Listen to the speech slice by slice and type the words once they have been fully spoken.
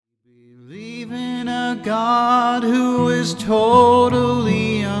a God who is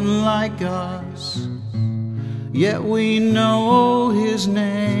totally unlike us, yet we know His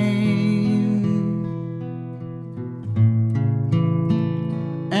name,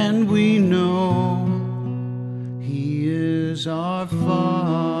 and we know He is our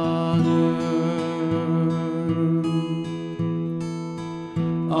Father,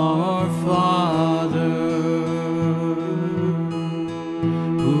 our Father.